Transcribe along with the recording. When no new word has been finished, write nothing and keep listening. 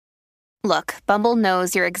Look, Bumble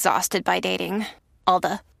knows you're exhausted by dating. All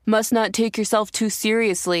the, must not take yourself too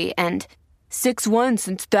seriously, and 6'1"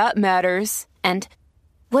 since that matters. And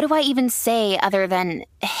what do I even say other than,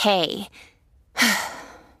 hey?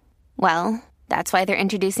 Well, that's why they're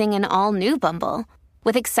introducing an all-new Bumble,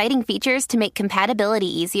 with exciting features to make compatibility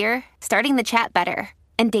easier, starting the chat better,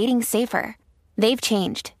 and dating safer. They've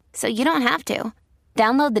changed, so you don't have to.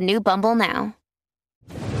 Download the new Bumble now.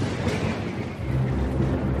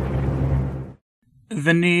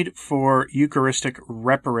 The Need for Eucharistic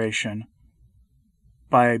Reparation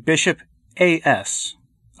by Bishop A.S.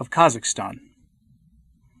 of Kazakhstan.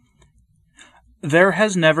 There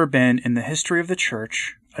has never been in the history of the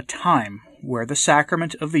Church a time where the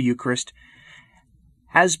sacrament of the Eucharist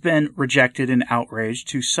has been rejected and outraged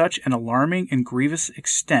to such an alarming and grievous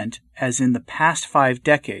extent as in the past 5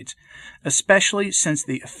 decades, especially since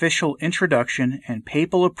the official introduction and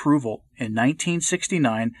papal approval in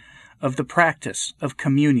 1969 of the practice of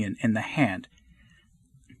communion in the hand.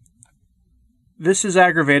 This is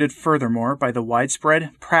aggravated furthermore by the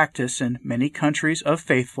widespread practice in many countries of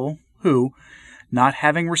faithful who, not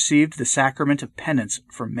having received the sacrament of penance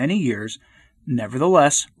for many years,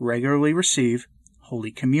 nevertheless regularly receive Holy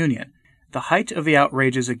Communion. The height of the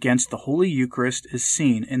outrages against the Holy Eucharist is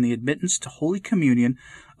seen in the admittance to Holy Communion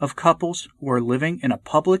of couples who are living in a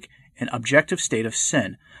public and objective state of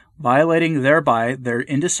sin, violating thereby their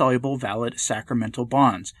indissoluble valid sacramental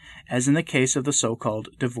bonds, as in the case of the so-called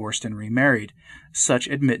divorced and remarried, such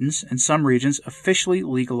admittance in some regions officially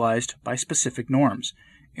legalized by specific norms,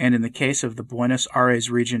 and in the case of the Buenos Aires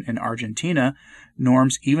region in Argentina,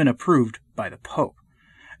 norms even approved by the Pope.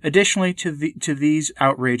 Additionally to these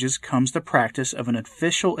outrages comes the practice of an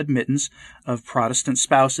official admittance of Protestant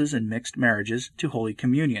spouses and mixed marriages to Holy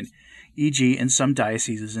Communion, e.g. in some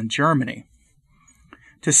dioceses in Germany.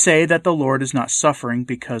 To say that the Lord is not suffering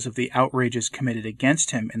because of the outrages committed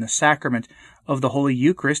against him in the sacrament of the Holy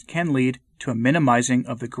Eucharist can lead to a minimizing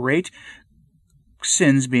of the great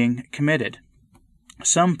sins being committed.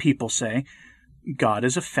 Some people say, God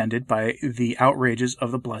is offended by the outrages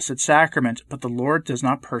of the Blessed Sacrament, but the Lord does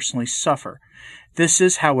not personally suffer. This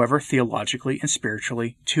is, however, theologically and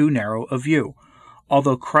spiritually too narrow a view.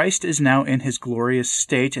 Although Christ is now in his glorious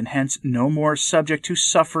state and hence no more subject to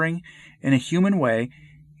suffering in a human way,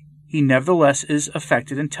 he nevertheless is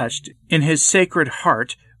affected and touched in his sacred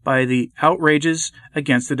heart by the outrages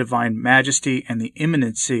against the divine majesty and the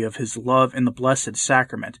imminency of his love in the Blessed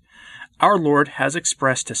Sacrament. Our Lord has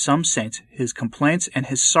expressed to some saints his complaints and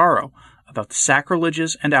his sorrow about the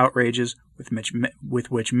sacrileges and outrages with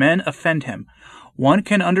which men offend him. One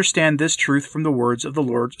can understand this truth from the words of the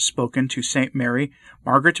Lord spoken to St.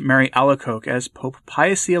 Margaret Mary Alacoque, as Pope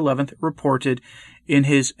Pius XI reported in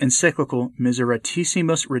his encyclical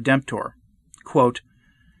Miseritissimus Redemptor. Quote,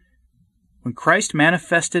 when Christ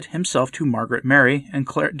manifested himself to Margaret Mary and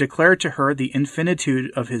declared to her the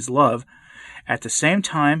infinitude of his love, at the same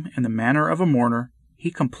time, in the manner of a mourner,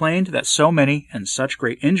 he complained that so many and such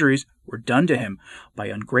great injuries were done to him by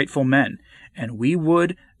ungrateful men, and we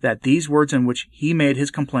would that these words in which he made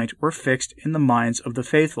his complaint were fixed in the minds of the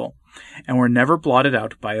faithful, and were never blotted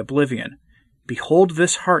out by oblivion. Behold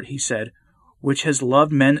this heart, he said, which has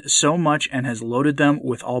loved men so much and has loaded them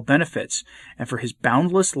with all benefits, and for his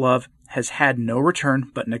boundless love has had no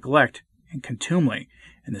return but neglect and contumely,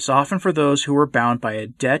 and this often for those who were bound by a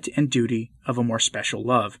debt and duty of a more special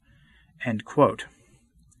love. End quote.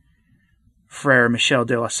 Frere Michel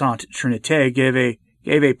de la Sainte Trinité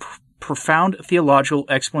gave a profound theological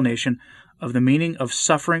explanation of the meaning of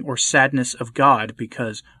suffering or sadness of God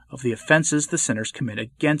because of the offenses the sinners commit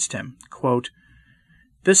against him. Quote,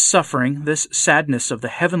 this suffering, this sadness of the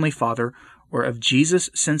Heavenly Father, or of Jesus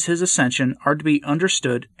since his ascension, are to be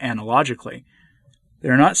understood analogically. They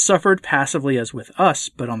are not suffered passively as with us,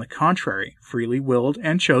 but on the contrary, freely willed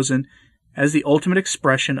and chosen as the ultimate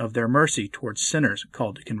expression of their mercy towards sinners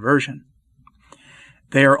called to conversion.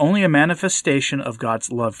 They are only a manifestation of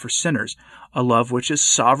God's love for sinners, a love which is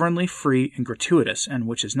sovereignly free and gratuitous, and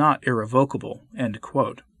which is not irrevocable. End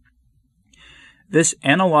quote. This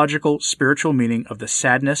analogical spiritual meaning of the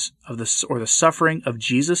sadness of the suffering of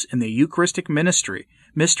Jesus in the Eucharistic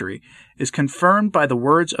mystery is confirmed by the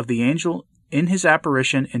words of the angel in his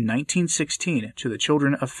apparition in 1916 to the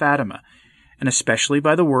children of Fatima, and especially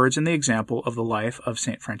by the words and the example of the life of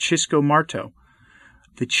St. Francisco Marto.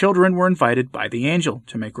 The children were invited by the angel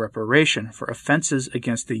to make reparation for offenses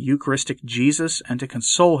against the Eucharistic Jesus and to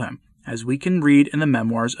console him, as we can read in the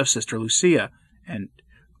memoirs of Sister Lucia. And,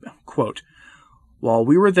 quote, while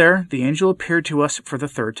we were there, the angel appeared to us for the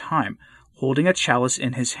third time, holding a chalice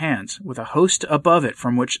in his hands, with a host above it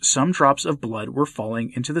from which some drops of blood were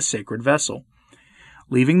falling into the sacred vessel.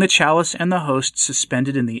 Leaving the chalice and the host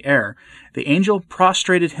suspended in the air, the angel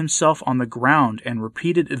prostrated himself on the ground and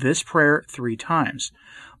repeated this prayer 3 times,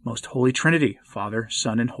 Most Holy Trinity, Father,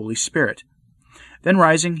 Son, and Holy Spirit. Then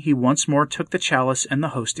rising, he once more took the chalice and the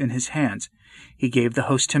host in his hands. He gave the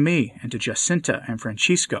host to me, and to Jacinta and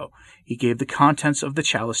Francisco. He gave the contents of the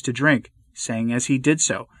chalice to drink, saying as he did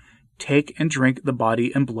so, Take and drink the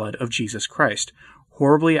body and blood of Jesus Christ,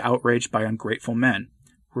 horribly outraged by ungrateful men.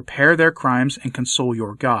 Repair their crimes and console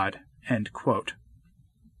your God. End quote.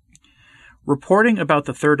 Reporting about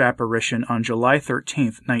the third apparition on July 13,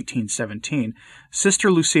 1917, Sister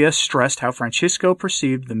Lucia stressed how Francisco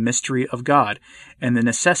perceived the mystery of God and the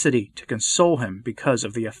necessity to console him because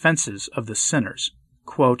of the offenses of the sinners.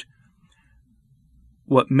 Quote,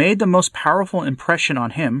 What made the most powerful impression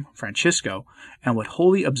on him, Francisco, and what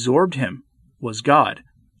wholly absorbed him, was God,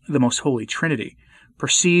 the most holy Trinity,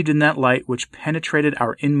 perceived in that light which penetrated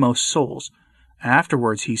our inmost souls.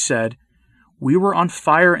 Afterwards he said, We were on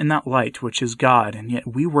fire in that light which is God, and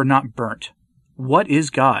yet we were not burnt. What is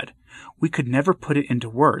God? We could never put it into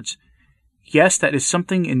words. Yes, that is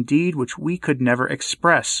something indeed which we could never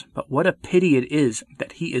express, but what a pity it is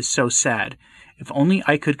that he is so sad. If only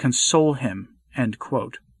I could console him. End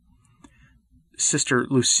quote. Sister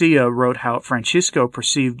Lucia wrote how Francisco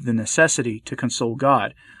perceived the necessity to console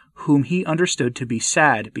God, whom he understood to be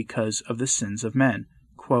sad because of the sins of men.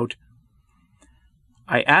 Quote,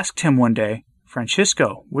 I asked him one day,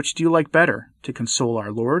 Francisco, which do you like better, to console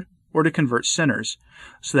our Lord or to convert sinners,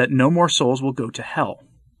 so that no more souls will go to hell?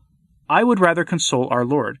 I would rather console our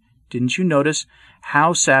Lord. Didn't you notice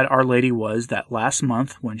how sad Our Lady was that last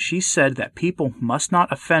month when she said that people must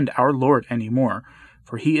not offend our Lord any more,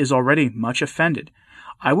 for he is already much offended?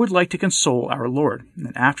 I would like to console our Lord,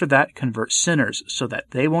 and after that convert sinners so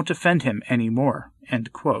that they won't offend him any more.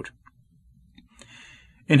 End quote.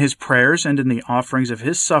 In his prayers and in the offerings of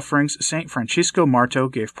his sufferings, St. Francisco Marto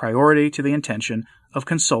gave priority to the intention of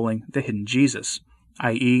consoling the hidden Jesus,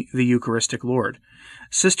 i.e., the Eucharistic Lord.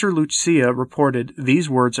 Sister Lucia reported these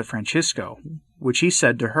words of Francisco, which he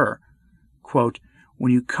said to her, quote,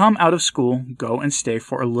 When you come out of school, go and stay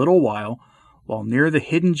for a little while near the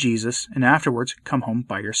hidden Jesus, and afterwards come home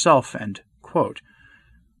by yourself. End quote.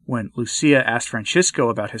 When Lucia asked Francisco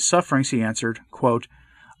about his sufferings, he answered, quote,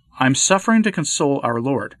 I'm suffering to console our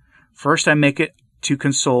Lord. First I make it to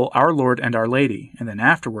console our Lord and Our Lady, and then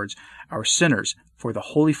afterwards our sinners, for the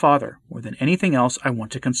Holy Father. More than anything else, I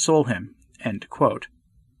want to console him. End quote.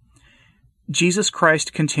 Jesus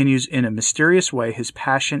Christ continues in a mysterious way his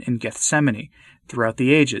passion in Gethsemane throughout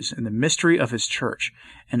the ages in the mystery of his church,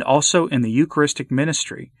 and also in the Eucharistic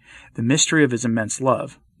ministry, the mystery of his immense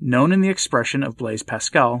love, known in the expression of Blaise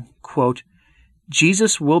Pascal, quote,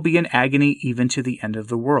 Jesus will be in agony even to the end of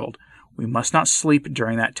the world. We must not sleep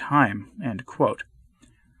during that time. End quote.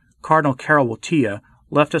 Cardinal Karol Wojtyla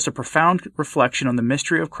left us a profound reflection on the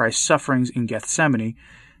mystery of Christ's sufferings in Gethsemane,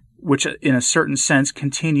 which in a certain sense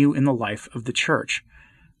continue in the life of the Church.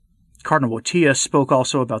 Cardinal Wojtyla spoke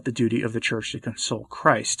also about the duty of the Church to console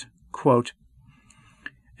Christ. Quote,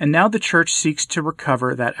 And now the Church seeks to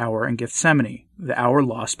recover that hour in Gethsemane, the hour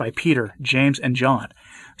lost by Peter, James, and John,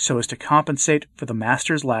 so as to compensate for the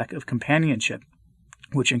Master's lack of companionship,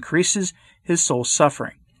 which increases his soul's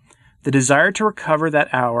suffering. The desire to recover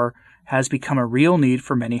that hour has become a real need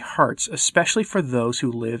for many hearts, especially for those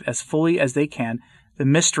who live as fully as they can the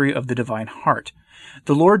mystery of the divine heart.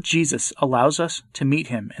 The Lord Jesus allows us to meet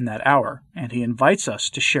him in that hour, and he invites us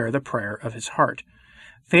to share the prayer of his heart.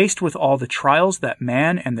 Faced with all the trials that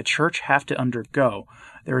man and the Church have to undergo,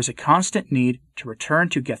 there is a constant need to return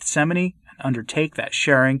to Gethsemane and undertake that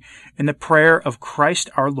sharing in the prayer of Christ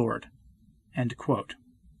our Lord. End quote.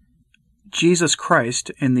 Jesus Christ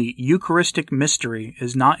in the Eucharistic mystery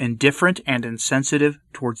is not indifferent and insensitive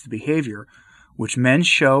towards the behavior which men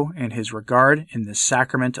show in his regard in this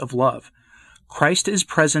sacrament of love. Christ is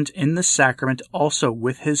present in this sacrament also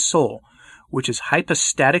with his soul, which is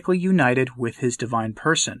hypostatically united with his divine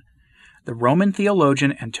person. The Roman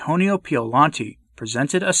theologian Antonio Piolanti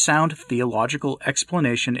presented a sound theological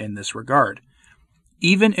explanation in this regard.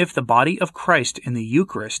 Even if the body of Christ in the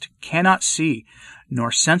Eucharist cannot see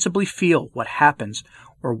nor sensibly feel what happens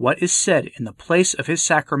or what is said in the place of his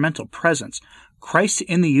sacramental presence, Christ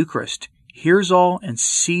in the Eucharist hears all and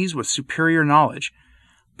sees with superior knowledge.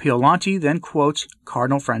 Piolanti then quotes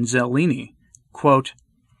Cardinal Franzellini, quote,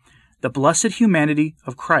 The blessed humanity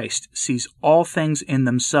of Christ sees all things in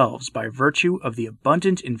themselves by virtue of the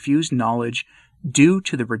abundant infused knowledge due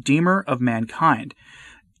to the Redeemer of mankind,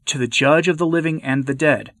 to the Judge of the living and the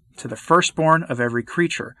dead, to the firstborn of every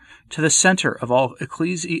creature, to the center of all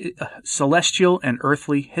celestial and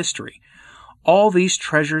earthly history. All these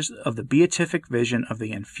treasures of the beatific vision of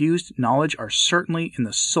the infused knowledge are certainly in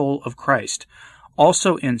the soul of Christ,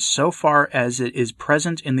 also in so far as it is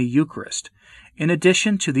present in the Eucharist. In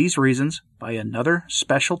addition to these reasons, by another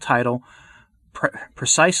special title,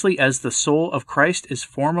 precisely as the soul of Christ is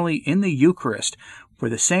formally in the Eucharist for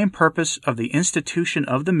the same purpose of the institution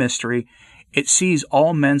of the mystery, it sees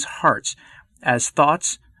all men's hearts as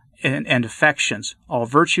thoughts and affections, all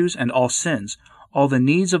virtues and all sins, all the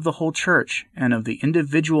needs of the whole Church and of the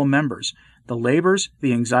individual members, the labors,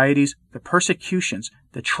 the anxieties, the persecutions,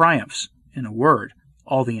 the triumphs, in a word,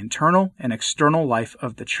 all the internal and external life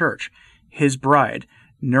of the Church, his bride,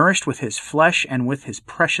 nourished with his flesh and with his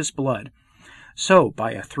precious blood. So,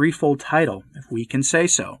 by a threefold title, if we can say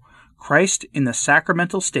so, Christ in the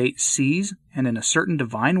sacramental state sees, and in a certain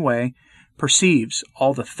divine way, perceives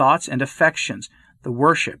all the thoughts and affections, the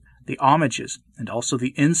worship, the homages, and also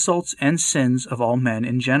the insults and sins of all men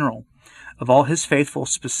in general, of all his faithful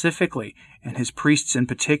specifically, and his priests in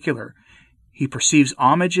particular. He perceives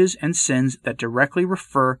homages and sins that directly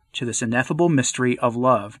refer to this ineffable mystery of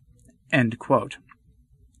love." End quote.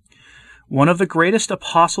 One of the greatest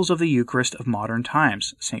apostles of the Eucharist of modern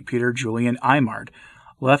times, St. Peter Julian Eymard,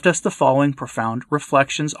 left us the following profound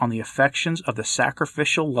reflections on the affections of the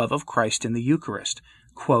sacrificial love of Christ in the Eucharist.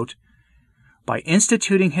 Quote, "By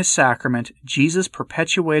instituting his sacrament, Jesus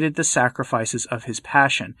perpetuated the sacrifices of his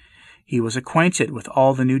passion. He was acquainted with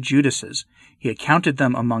all the new Judases. He accounted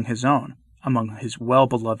them among his own, among his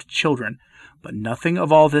well-beloved children. But nothing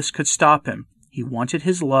of all this could stop him. He wanted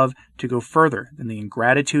his love to go further than the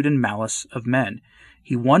ingratitude and malice of men.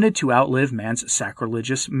 He wanted to outlive man's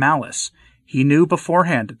sacrilegious malice. He knew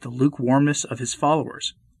beforehand the lukewarmness of his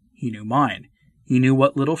followers. He knew mine. He knew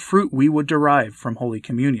what little fruit we would derive from Holy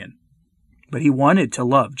Communion. But he wanted to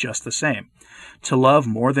love just the same, to love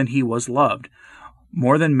more than he was loved,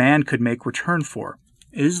 more than man could make return for.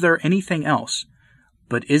 Is there anything else?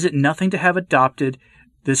 But is it nothing to have adopted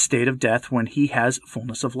this state of death when he has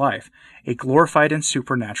fullness of life, a glorified and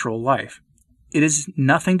supernatural life? It is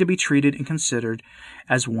nothing to be treated and considered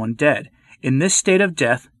as one dead. In this state of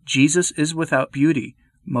death, Jesus is without beauty,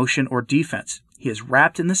 motion, or defense. He is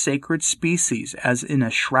wrapped in the sacred species as in a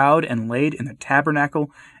shroud and laid in the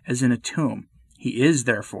tabernacle as in a tomb. He is,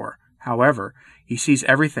 therefore, however, he sees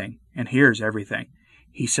everything and hears everything.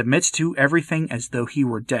 He submits to everything as though he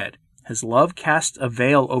were dead. His love casts a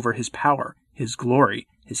veil over his power, his glory,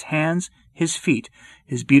 his hands, his feet,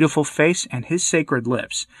 his beautiful face, and his sacred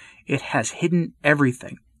lips. It has hidden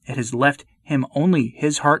everything. It has left him only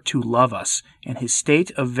his heart to love us, and his state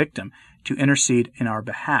of victim to intercede in our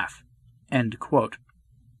behalf." End quote.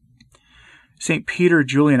 St. Peter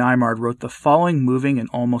Julian Eymard wrote the following moving and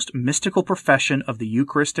almost mystical profession of the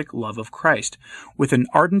Eucharistic love of Christ, with an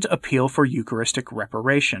ardent appeal for Eucharistic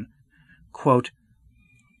reparation. Quote,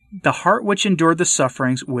 "The heart which endured the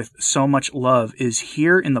sufferings with so much love is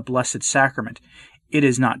here in the Blessed Sacrament. It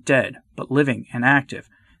is not dead, but living and active,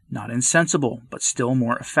 not insensible, but still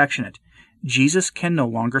more affectionate. Jesus can no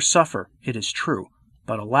longer suffer, it is true,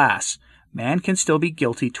 but alas, man can still be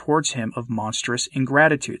guilty towards him of monstrous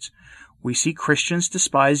ingratitudes. We see Christians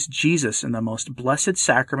despise Jesus in the most blessed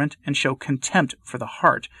sacrament and show contempt for the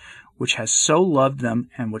heart which has so loved them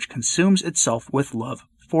and which consumes itself with love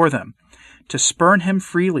for them. To spurn him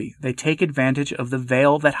freely, they take advantage of the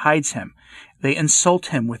veil that hides him. They insult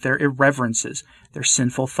him with their irreverences, their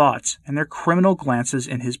sinful thoughts, and their criminal glances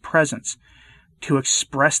in his presence. To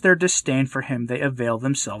express their disdain for him, they avail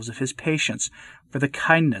themselves of his patience, for the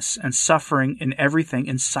kindness and suffering in everything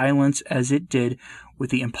in silence as it did with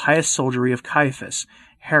the impious soldiery of Caiaphas,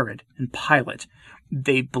 Herod, and Pilate.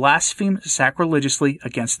 They blaspheme sacrilegiously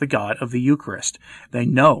against the God of the Eucharist. They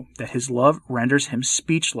know that his love renders him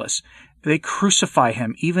speechless. They crucify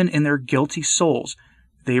him even in their guilty souls.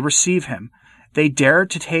 They receive him. They dare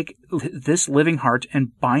to take this living heart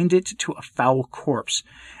and bind it to a foul corpse.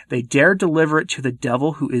 They dare deliver it to the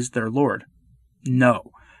devil who is their Lord.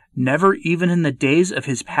 No, never even in the days of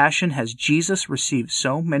his passion has Jesus received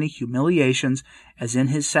so many humiliations as in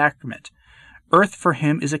his sacrament. Earth for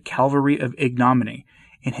him is a Calvary of ignominy.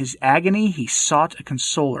 In his agony he sought a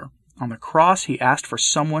consoler. On the cross he asked for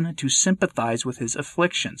someone to sympathize with his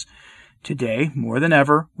afflictions. Today, more than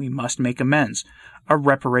ever, we must make amends, a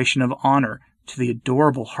reparation of honor to the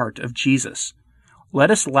adorable heart of Jesus.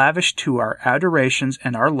 Let us lavish to our adorations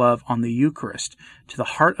and our love on the Eucharist. To the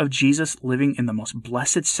heart of Jesus living in the most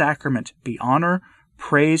blessed sacrament be honor,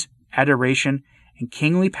 praise, adoration, and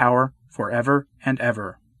kingly power forever and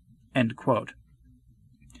ever." End quote.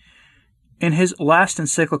 In his last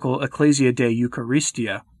encyclical Ecclesia de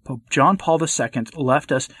Eucharistia, Pope John Paul II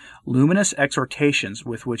left us luminous exhortations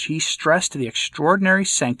with which he stressed the extraordinary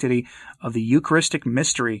sanctity of the Eucharistic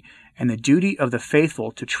mystery and the duty of the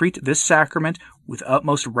faithful to treat this sacrament with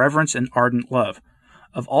utmost reverence and ardent love.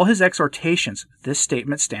 Of all his exhortations, this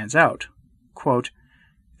statement stands out. Quote,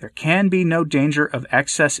 "There can be no danger of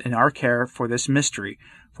excess in our care for this mystery,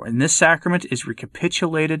 for in this sacrament is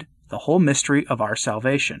recapitulated the whole mystery of our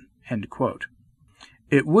salvation." End quote.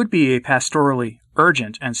 It would be a pastorally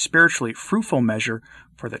urgent and spiritually fruitful measure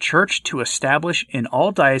for the Church to establish in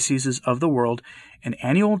all dioceses of the world an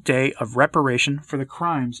annual day of reparation for the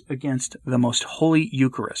crimes against the most holy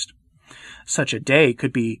Eucharist. Such a day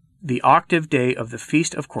could be the octave day of the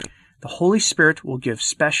Feast of Corpus. The Holy Spirit will give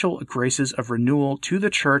special graces of renewal to the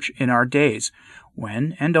Church in our days,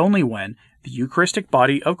 when, and only when, the Eucharistic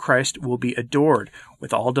body of Christ will be adored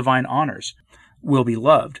with all divine honors, will be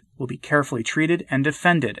loved, will be carefully treated and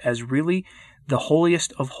defended as really the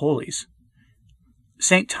holiest of holies.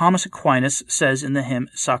 St. Thomas Aquinas says in the hymn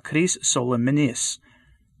Sacris Solemnis,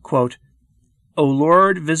 quote, "O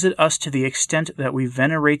Lord, visit us to the extent that we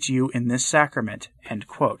venerate you in this sacrament." End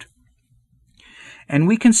quote. And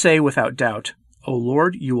we can say without doubt, O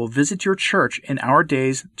Lord, you will visit your Church in our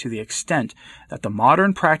days to the extent that the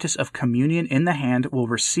modern practice of communion in the hand will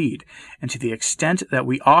recede, and to the extent that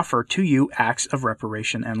we offer to you acts of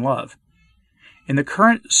reparation and love. In the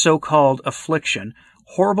current so-called affliction,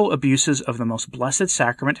 horrible abuses of the most blessed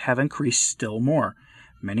sacrament have increased still more.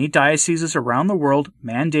 Many dioceses around the world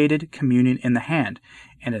mandated communion in the hand,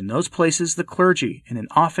 and in those places the clergy, in an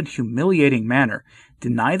often humiliating manner,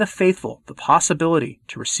 deny the faithful the possibility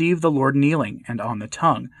to receive the Lord kneeling and on the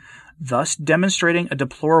tongue, thus demonstrating a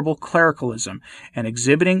deplorable clericalism and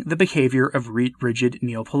exhibiting the behavior of rigid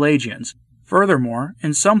Neo-Pelagians. Furthermore,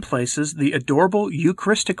 in some places the adorable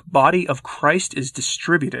Eucharistic body of Christ is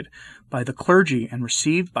distributed by the clergy and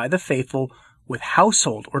received by the faithful with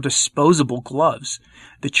household or disposable gloves.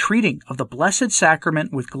 The treating of the Blessed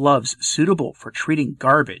Sacrament with gloves suitable for treating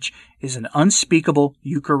garbage is an unspeakable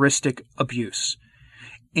Eucharistic abuse.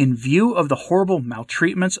 In view of the horrible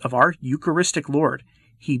maltreatments of our Eucharistic Lord,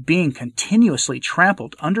 he being continuously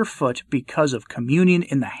trampled underfoot because of communion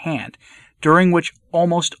in the hand, during which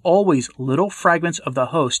almost always little fragments of the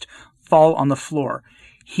host fall on the floor,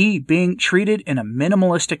 he being treated in a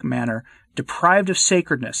minimalistic manner, deprived of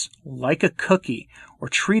sacredness like a cookie, or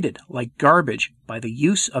treated like garbage by the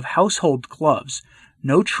use of household gloves,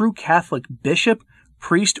 no true Catholic bishop,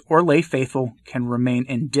 priest, or lay faithful can remain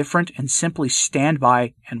indifferent and simply stand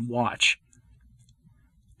by and watch.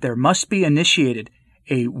 There must be initiated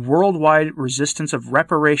a worldwide resistance of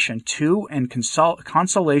reparation to and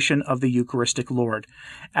consolation of the Eucharistic Lord,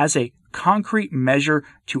 as a concrete measure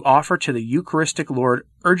to offer to the Eucharistic Lord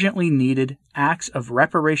urgently needed acts of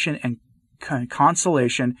reparation and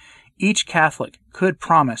consolation. Each Catholic could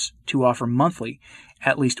promise to offer monthly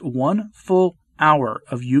at least 1 full hour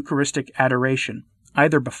of Eucharistic adoration,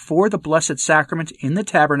 either before the Blessed Sacrament in the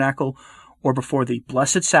tabernacle or before the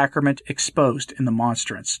Blessed Sacrament exposed in the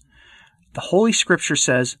monstrance. The Holy Scripture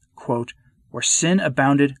says, quote, "Where sin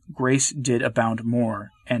abounded, grace did abound more,"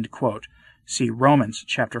 end quote. See Romans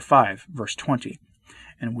chapter 5, verse 20.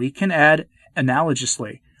 And we can add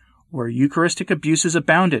analogously, where Eucharistic abuses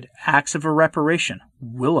abounded, acts of reparation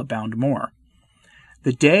will abound more.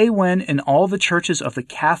 The day when in all the churches of the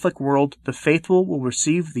Catholic world the faithful will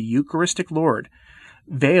receive the Eucharistic Lord,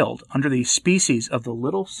 veiled under the species of the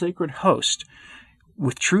little sacred host,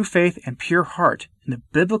 with true faith and pure heart, in the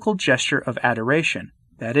biblical gesture of adoration,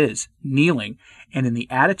 that is, kneeling, and in the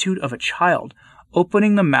attitude of a child,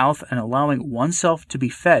 opening the mouth and allowing oneself to be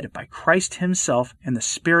fed by Christ himself in the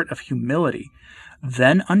spirit of humility,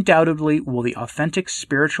 then undoubtedly will the authentic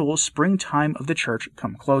spiritual springtime of the Church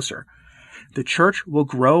come closer. The Church will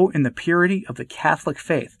grow in the purity of the Catholic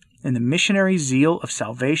faith, in the missionary zeal of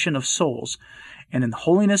salvation of souls, and in the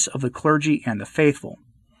holiness of the clergy and the faithful.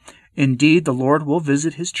 Indeed, the Lord will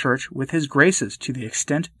visit his Church with his graces to the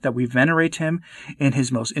extent that we venerate him in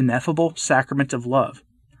his most ineffable sacrament of love.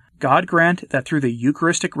 God grant that through the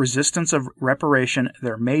Eucharistic resistance of reparation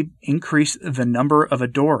there may increase the number of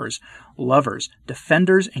adorers, lovers,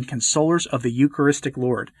 defenders, and consolers of the Eucharistic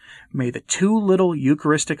Lord. May the 2 little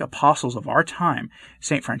Eucharistic apostles of our time,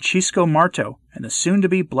 St. Francisco Marto and the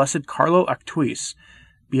soon-to-be Blessed Carlo Actuis,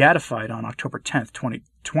 beatified on October 10th,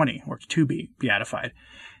 2020, or to be beatified,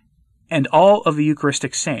 and all of the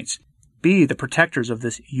Eucharistic saints, be the protectors of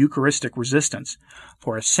this Eucharistic resistance.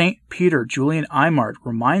 For as St. Peter Julian Eymard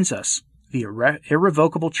reminds us, the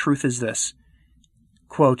irrevocable truth is this,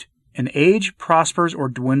 quote, An age prospers or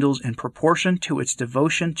dwindles in proportion to its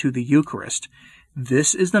devotion to the Eucharist.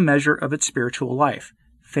 This is the measure of its spiritual life,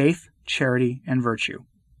 faith, charity, and virtue.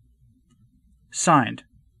 Signed,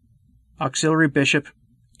 Auxiliary Bishop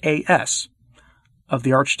A.S. of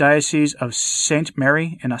the Archdiocese of St.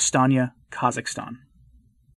 Mary in Astana, Kazakhstan.